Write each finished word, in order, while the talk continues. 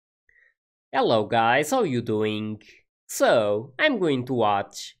Hello guys, how you doing? So, I'm going to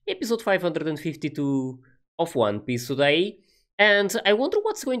watch episode 552 of One Piece today, and I wonder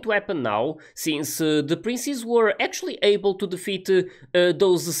what's going to happen now, since the princes were actually able to defeat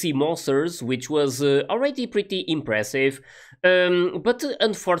those sea monsters, which was already pretty impressive. But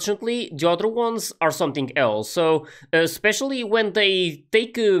unfortunately, the other ones are something else. So, especially when they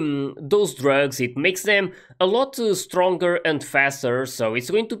take those drugs, it makes them a lot stronger and faster. So, it's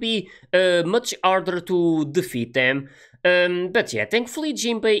going to be much harder to defeat them. But yeah, thankfully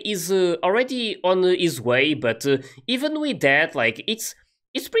Jinbei is already on his way. But even with that, like it's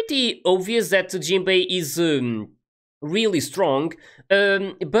pretty obvious that Jinbei is really strong.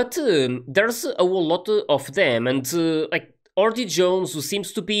 But there's a whole lot of them, and like Ordy Jones, who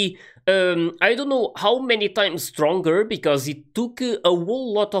seems to be I don't know how many times stronger because he took a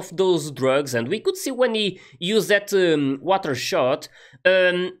whole lot of those drugs, and we could see when he used that water shot.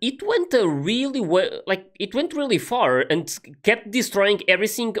 It went really well, like it went really far and kept destroying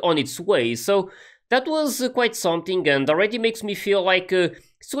everything on its way. So that was quite something, and already makes me feel like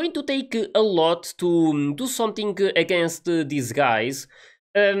it's going to take a lot to do something against these guys.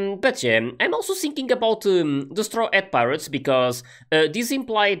 But yeah, I'm also thinking about the Straw Hat Pirates because this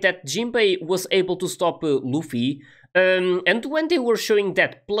implied that Jinbei was able to stop Luffy. And when they were showing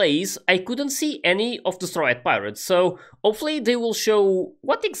that place, I couldn't see any of the Straw Hat Pirates. So hopefully they will show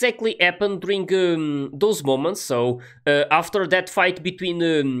what exactly happened during those moments. So after that fight between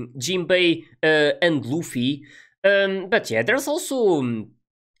Jinbei and Luffy. But yeah, there's also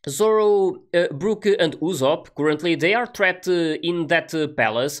Zoro, Brook, and Usopp. Currently, they are trapped in that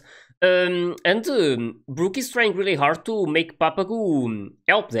palace. And Brook is trying really hard to make Papagu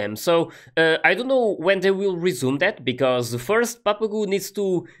help them. So I don't know when they will resume that because first Papagu needs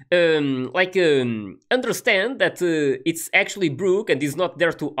to understand that it's actually Brook and is not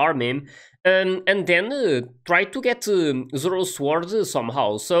there to harm him. And then try to get Zoro's sword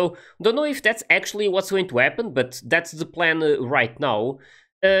somehow. So don't know if that's actually what's going to happen, but that's the plan right now.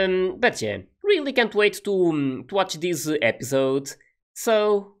 But yeah, really can't wait to watch this episode.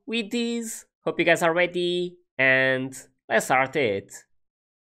 So, with this, hope you guys are ready, and let's start it.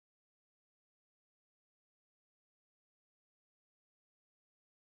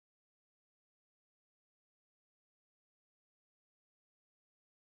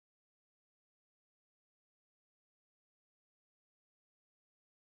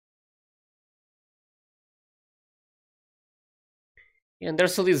 And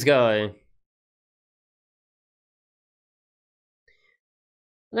there's still this guy.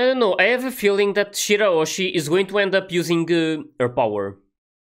 I don't know, I have a feeling that Shiraoshi is going to end up using her power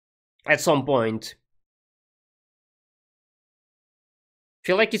at some point.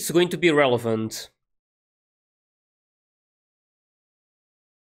 Feel like it's going to be relevant.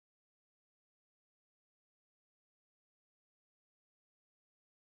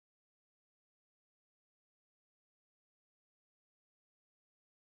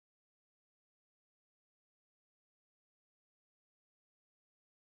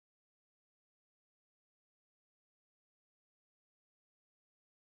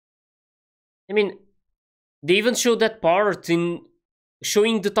 I mean, they even showed that part in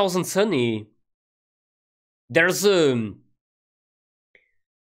showing the Thousand Sunny. There's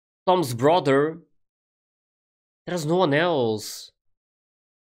Tom's brother. There's no one else.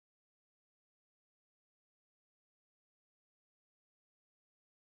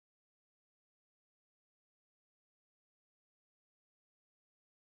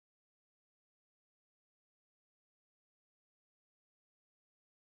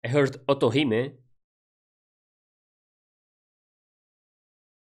 I heard Otohime.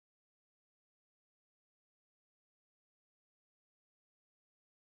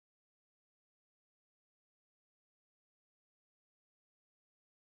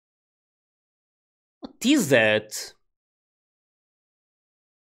 What is that?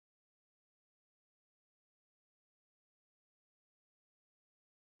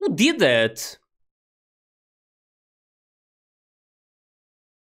 Who did that?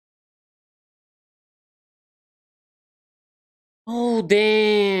 Oh,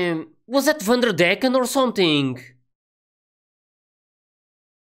 damn. Was that Vanderdecken or something?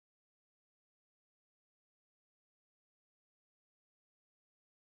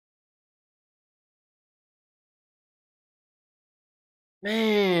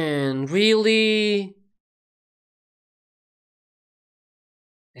 Man, really?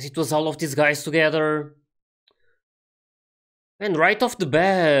 As it was all of these guys together? And right off the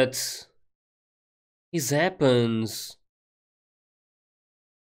bat, this happens.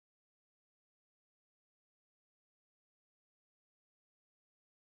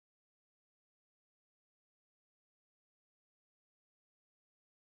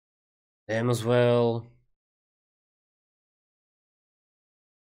 Them as well.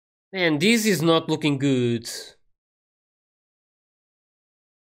 Man, this is not looking good.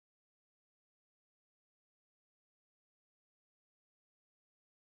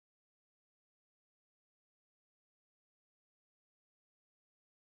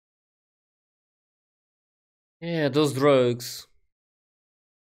 Yeah, those drugs.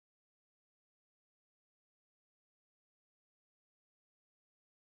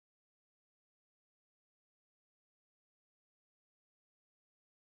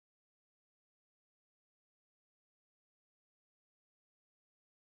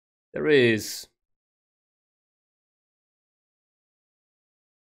 There is.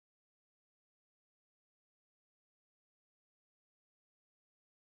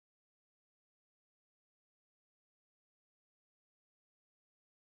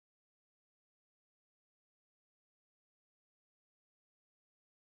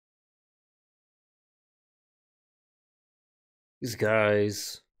 These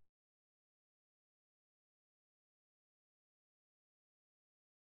guys.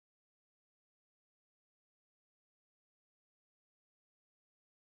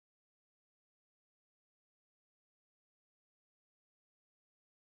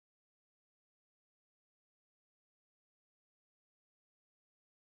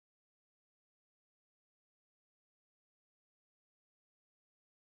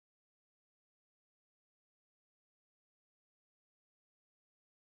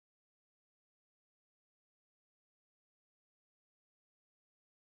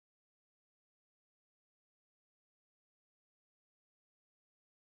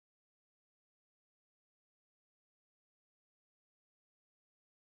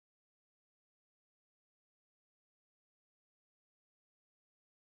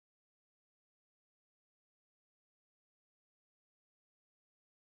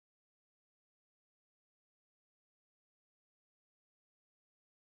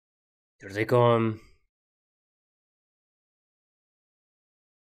 There they come.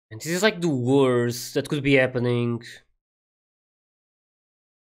 And this is like the worst that could be happening.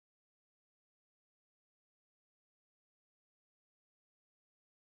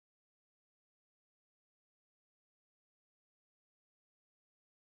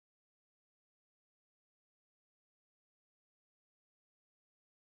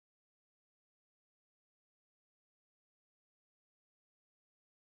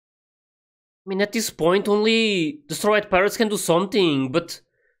 I mean, at this point, only the Straw Hat Pirates can do something, but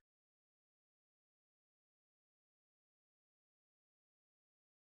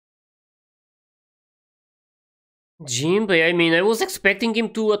Jinbei, I mean, I was expecting him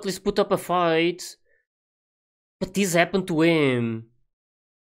to at least put up a fight, but this happened to him.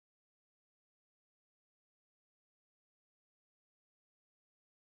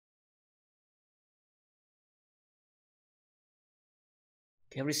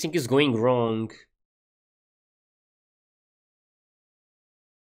 Everything is going wrong.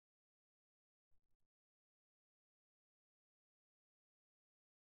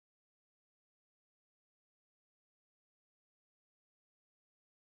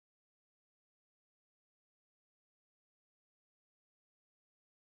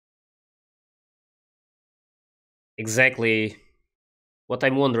 Exactly what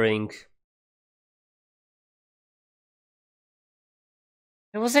I'm wondering.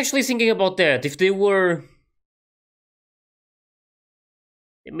 I was actually thinking about that. If they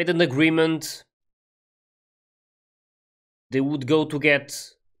made an agreement, they would go to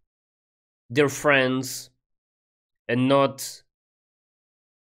get their friends and not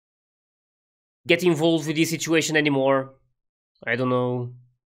get involved with this situation anymore. I don't know.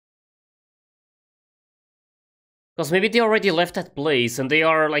 Because maybe they already left that place and they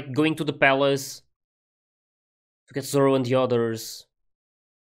are like going to the palace to get Zoro and the others.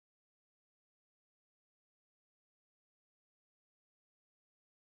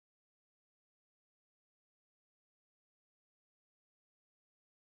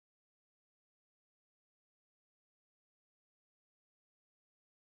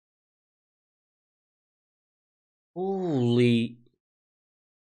 Holy.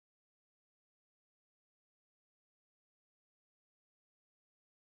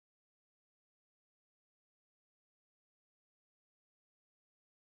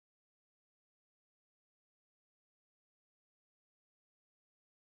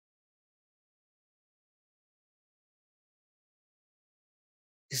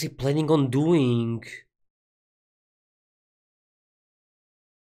 What is he planning on doing?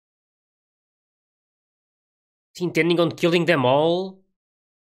 Is he intending on killing them all?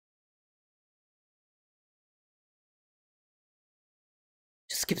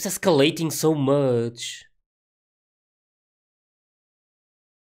 Just keeps escalating so much.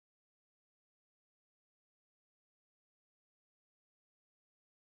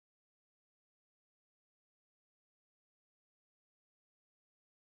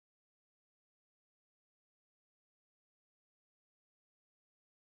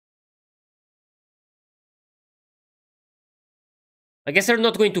 I guess they're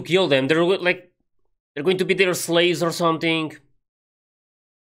not going to kill them. They're going to be their slaves or something.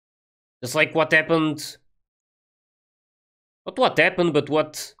 Just like what happened. Not what happened, but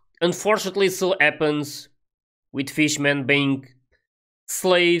what unfortunately still happens with fishmen being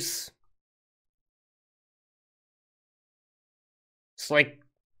slaves. It's like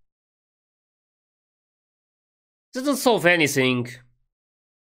it doesn't solve anything.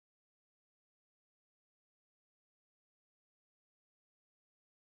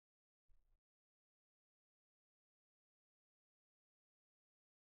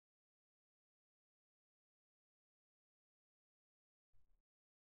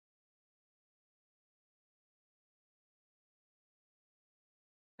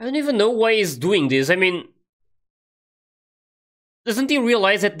 I don't even know why he's doing this. I mean, doesn't he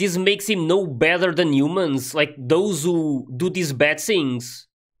realize that this makes him no better than humans? Like those who do these bad things.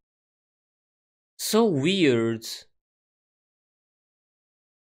 So weird.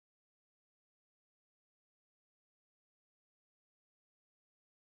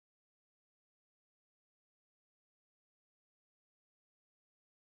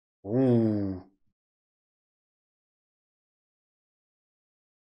 Ooh.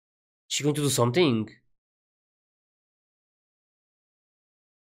 She going to do something?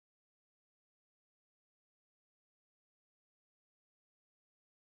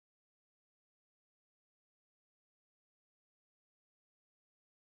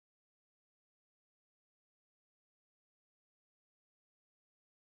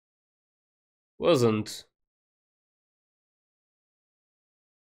 Wasn't.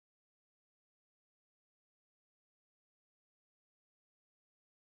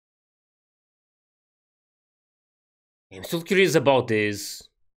 I'm still curious about this.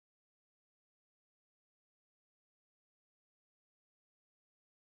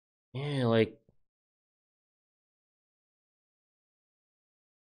 Yeah, like.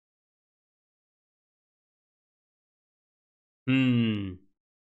 Hmm.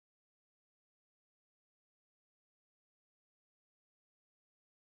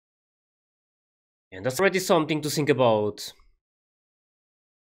 And that's already something to think about.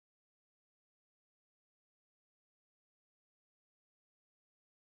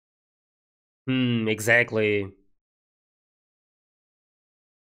 Hmm, exactly.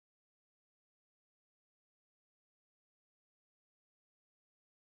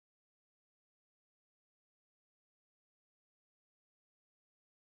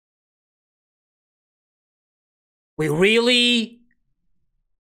 Wait, really?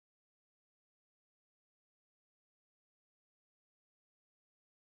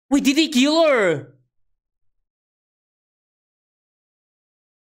 Wait, did he kill her?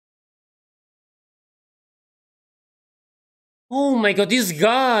 Oh my god, this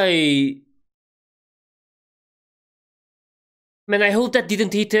guy! Man, I hope that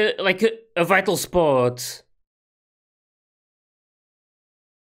didn't hit a vital spot.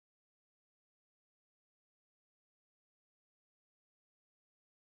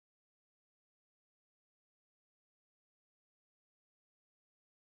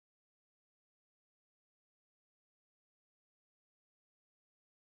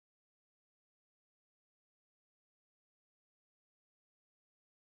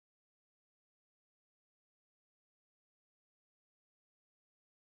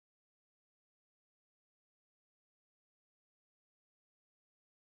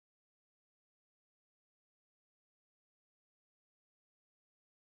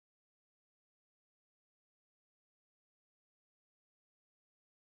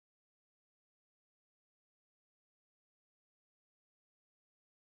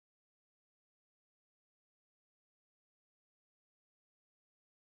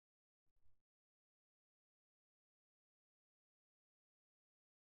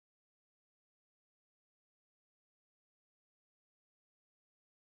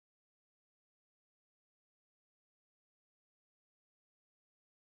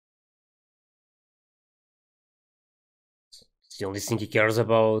 It's the only thing he cares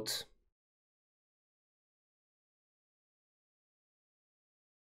about.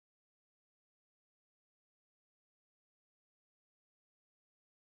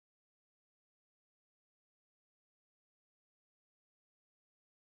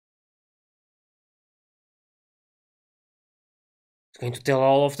 going to tell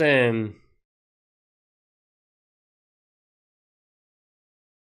all of them.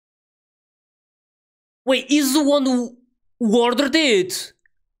 Wait, he's the one who ordered it.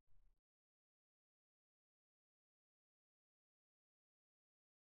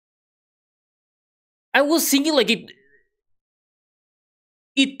 I was thinking like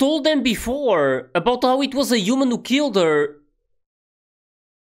it told them before about how it was a human who killed her.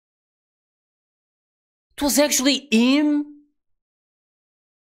 It was actually him?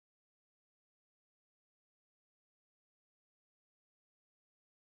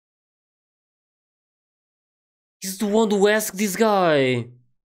 He's the one who asked this guy.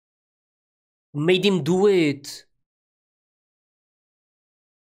 Made him do it.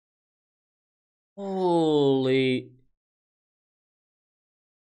 Holy.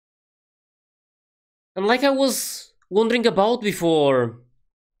 And like I was wondering about before,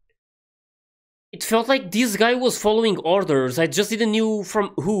 it felt like this guy was following orders. I just didn't know from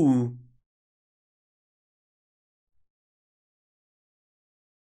who.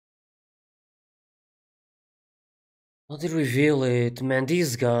 How did reveal it? Man,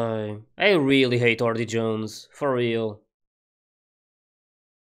 this guy. I really hate Artie Jones. For real.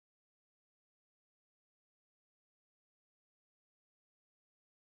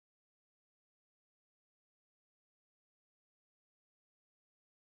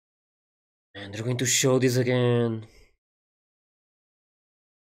 Man, they're going to show this again.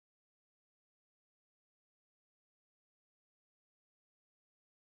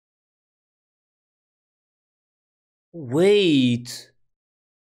 Wait.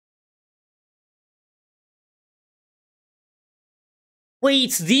 Wait,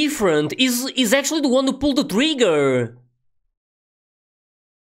 it's different. Is actually the one who pulled the trigger.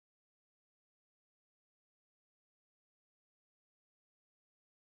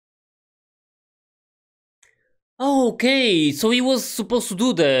 Oh, okay. So he was supposed to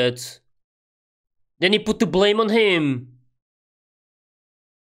do that. Then he put the blame on him.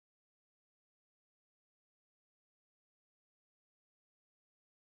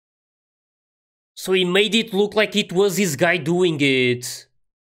 So he made it look like it was his guy doing it.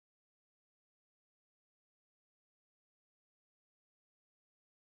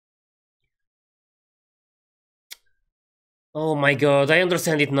 Oh my god, I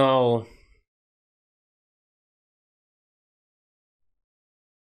understand it now.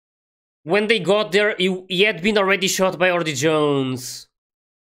 When they got there, he had been already shot by Artie Jones.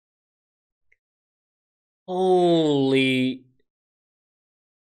 Holy...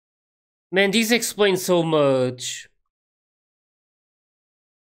 Man, this explains so much.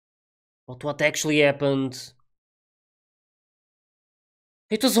 But what actually happened?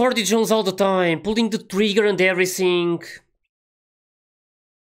 It was Artie Jones all the time, pulling the trigger and everything.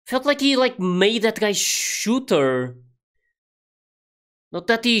 Felt like he made that guy shoot her. Not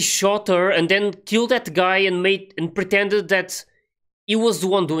that he shot her and then killed that guy and pretended that he was the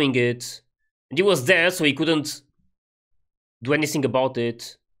one doing it. And he was there, so he couldn't do anything about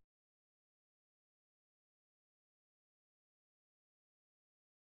it.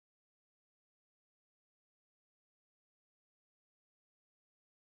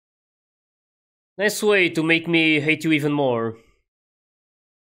 Nice way to make me hate you even more.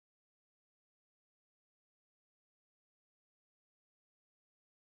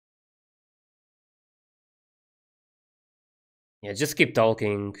 Yeah, just keep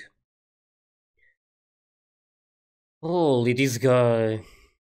talking. Holy, this guy.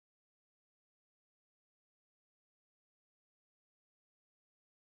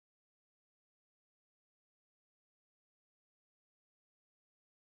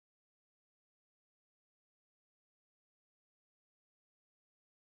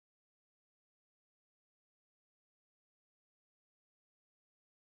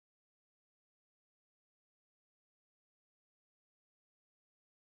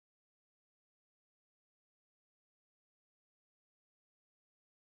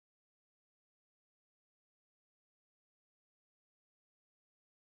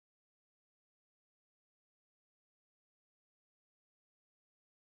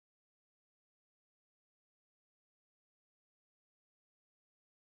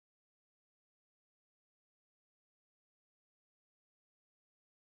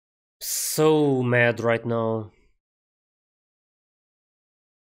 So mad right now.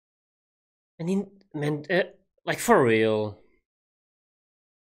 And man, like for real.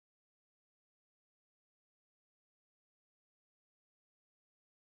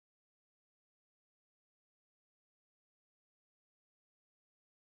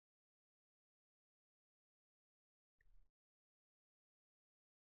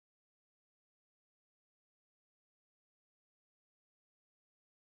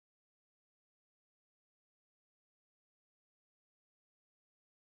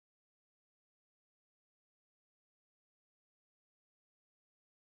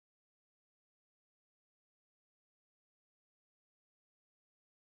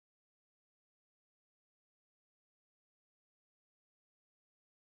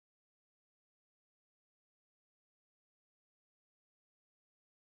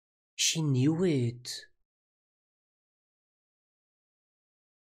 She knew it.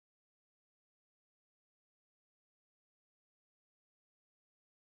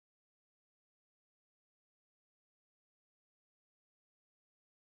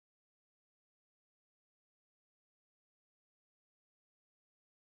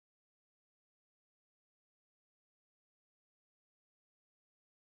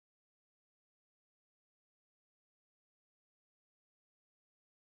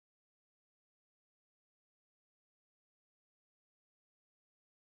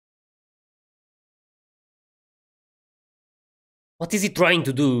 What is he trying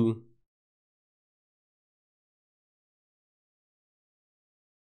to do?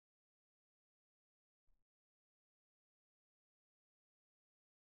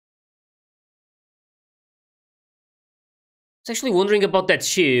 I was actually wondering about that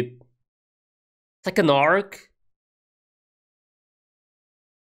ship. It's like an ark.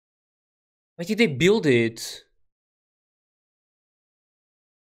 Why did they build it?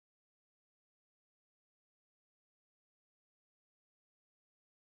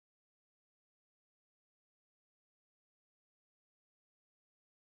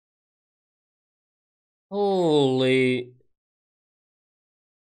 Holy...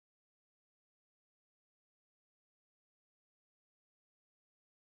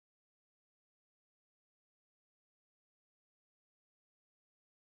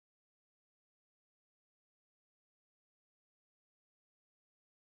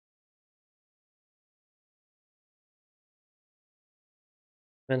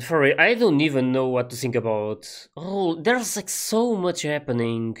 Man, for real, I don't even know what to think about. Oh, there's like so much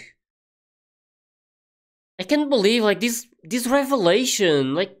happening. I can't believe like this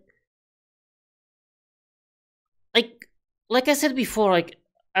revelation. Like like I said before, like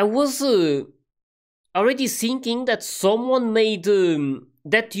I was already thinking that someone made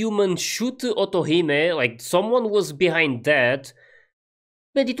that human shoot Otohime, like someone was behind that,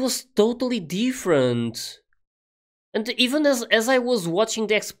 but it was totally different. And even as I was watching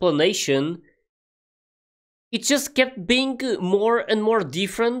the explanation, it just kept being more and more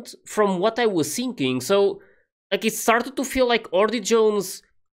different from what I was thinking. So, like, it started to feel like Ordy Jones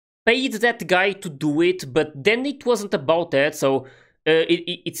paid that guy to do it, but then it wasn't about that. So,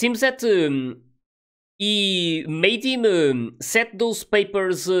 it seems that he made him set those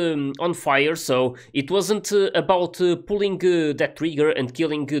papers on fire. So, it wasn't about pulling that trigger and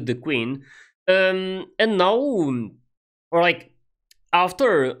killing the queen. And now, or like,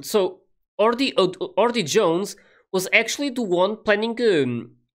 after. So, Ordy Jones was actually the one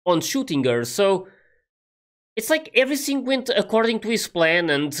planning on shooting her. So it's like everything went according to his plan,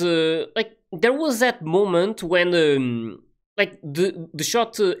 and like there was that moment when like the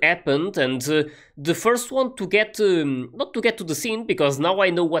shot happened, and the first one to get not to get to the scene, because now I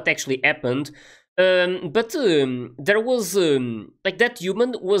know what actually happened. But there was like that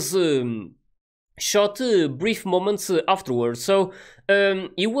human was shot brief moments afterwards. So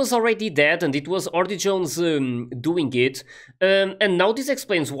he was already dead, and it was Ordy Jones doing it. And now this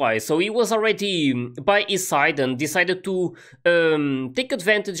explains why. So he was already by his side and decided to take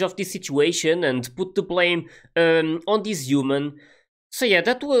advantage of this situation and put the blame on this human. So yeah,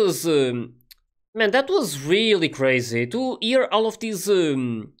 that was... man, that was really crazy to hear all of these...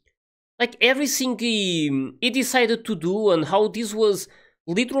 like everything he decided to do, and how this was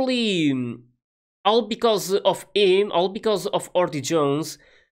literally... all because of him, all because of Ordy Jones.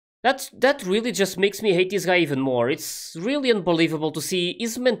 That really just makes me hate this guy even more. It's really unbelievable to see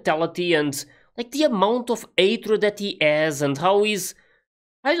his mentality and like the amount of hatred that he has, and how he's...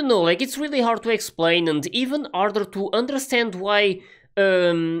 I don't know, like it's really hard to explain, and even harder to understand why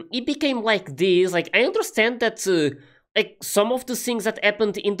he became like this. Like I understand that like some of the things that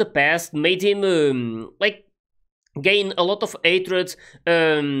happened in the past made him like gain a lot of hatred,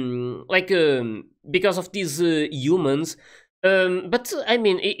 because of these humans. But I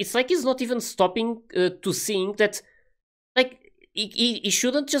mean, it's like he's not even stopping to think that, like, he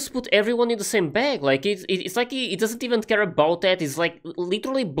shouldn't just put everyone in the same bag. Like, it's like he doesn't even care about that. He's like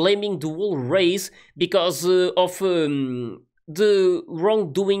literally blaming the whole race because of the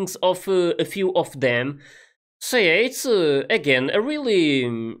wrongdoings of a few of them. So yeah, it's again a really...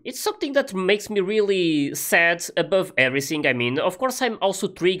 it's something that makes me really sad above everything. I mean, of course I'm also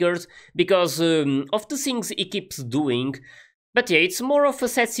triggered because of the things he keeps doing, but yeah, it's more of a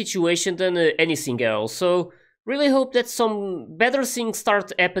sad situation than anything else. So really hope that some better things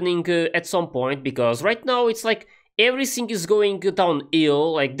start happening at some point, because right now it's like everything is going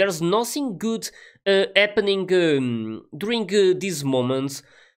downhill. Like there's nothing good happening during these moments.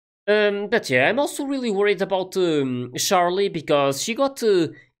 But yeah, I'm also really worried about Charlie, because she got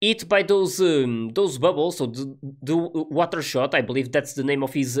hit by those bubbles, so the water shot, I believe that's the name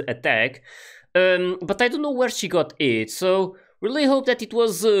of his attack. But I don't know where she got it, so really hope that it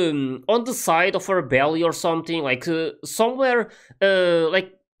was on the side of her belly or something, like somewhere,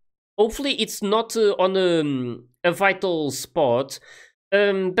 like hopefully it's not on a vital spot.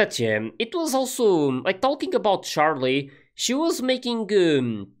 But yeah, it was also like talking about Charlie. She was making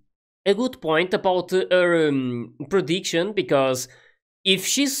a good point about her prediction, because if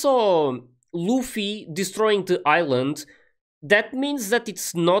she saw Luffy destroying the island, that means that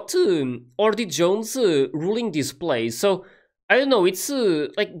it's not Ordie Jones ruling this place. So I don't know. It's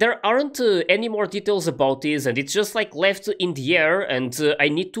like there aren't any more details about this, and it's just like left in the air. And I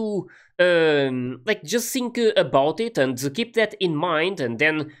need to like just think about it and keep that in mind. And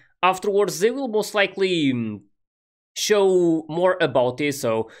then afterwards, they will most likely show more about this.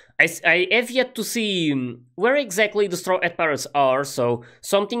 So I have yet to see where exactly the Straw Hat Pirates are. So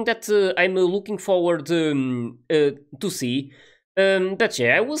something that I'm looking forward to see. But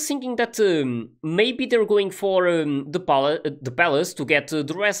yeah, I was thinking that maybe they're going for the palace to get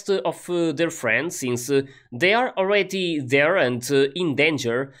the rest of their friends, since they are already there and in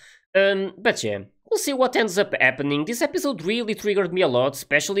danger. But yeah, we'll see what ends up happening. This episode really triggered me a lot,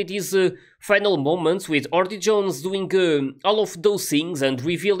 especially these final moments with Ordie Jones doing all of those things and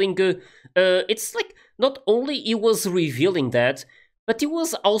revealing. It's like not only he was revealing that, but he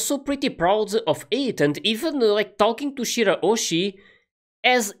was also pretty proud of it, and even like talking to Shirahoshi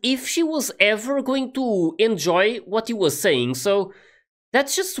as if she was ever going to enjoy what he was saying. So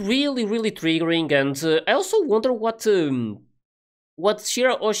that's just really, really triggering, and I also wonder what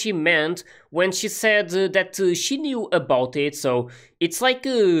Shirahoshi meant when she said that she knew about it. So it's like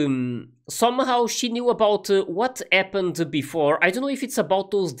somehow she knew about what happened before. I don't know if it's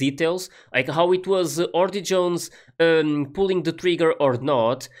about those details, like how it was Ordie Jones pulling the trigger or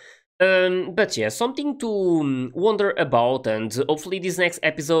not. But yeah, something to wonder about, and hopefully these next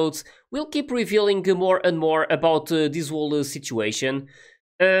episodes will keep revealing more and more about this whole situation.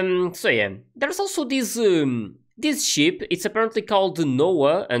 So yeah, there's also this ship. It's apparently called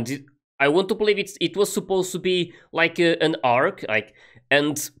Noah, and I want to believe it was supposed to be like an ark, like,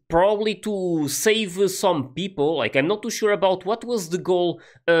 and probably to save some people. Like, I'm not too sure about what was the goal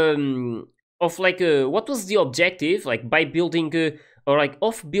of like what was the objective, like by building or like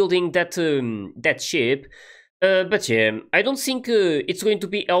of building that ship. But yeah, I don't think it's going to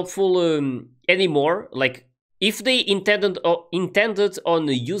be helpful anymore. Like, if they intended on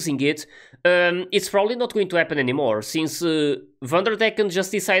using it, it's probably not going to happen anymore, since Vanderdecken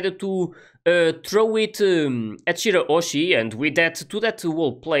just decided to throw it at Shirahoshi, and with that to that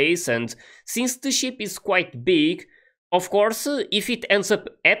whole place. And since the ship is quite big, of course, if it ends up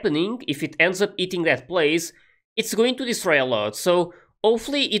happening, if it ends up hitting that place, it's going to destroy a lot. So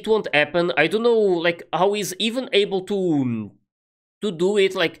hopefully it won't happen. I don't know, like, how he's even able to do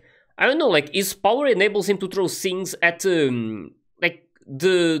it. Like, I don't know, like, his power enables him to throw things at like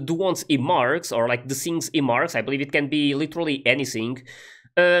the ones he marks, or like the things he marks. I believe it can be literally anything.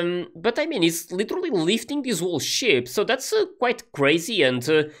 But I mean, he's literally lifting this whole ship, so that's quite crazy, and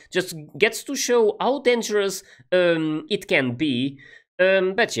just gets to show how dangerous it can be.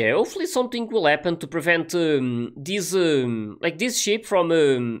 But yeah, hopefully something will happen to prevent this ship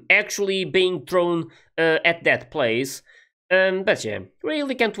from actually being thrown at that place. But yeah,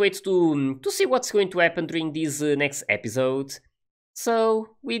 really can't wait to see what's going to happen during this next episode.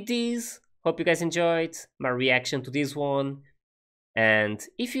 So with this, hope you guys enjoyed my reaction to this one. And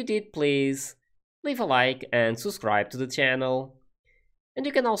if you did, please leave a like and subscribe to the channel. And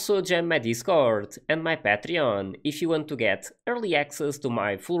you can also join my Discord and my Patreon if you want to get early access to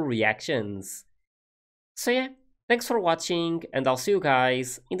my full reactions. So yeah, thanks for watching, and I'll see you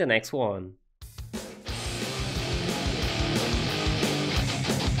guys in the next one.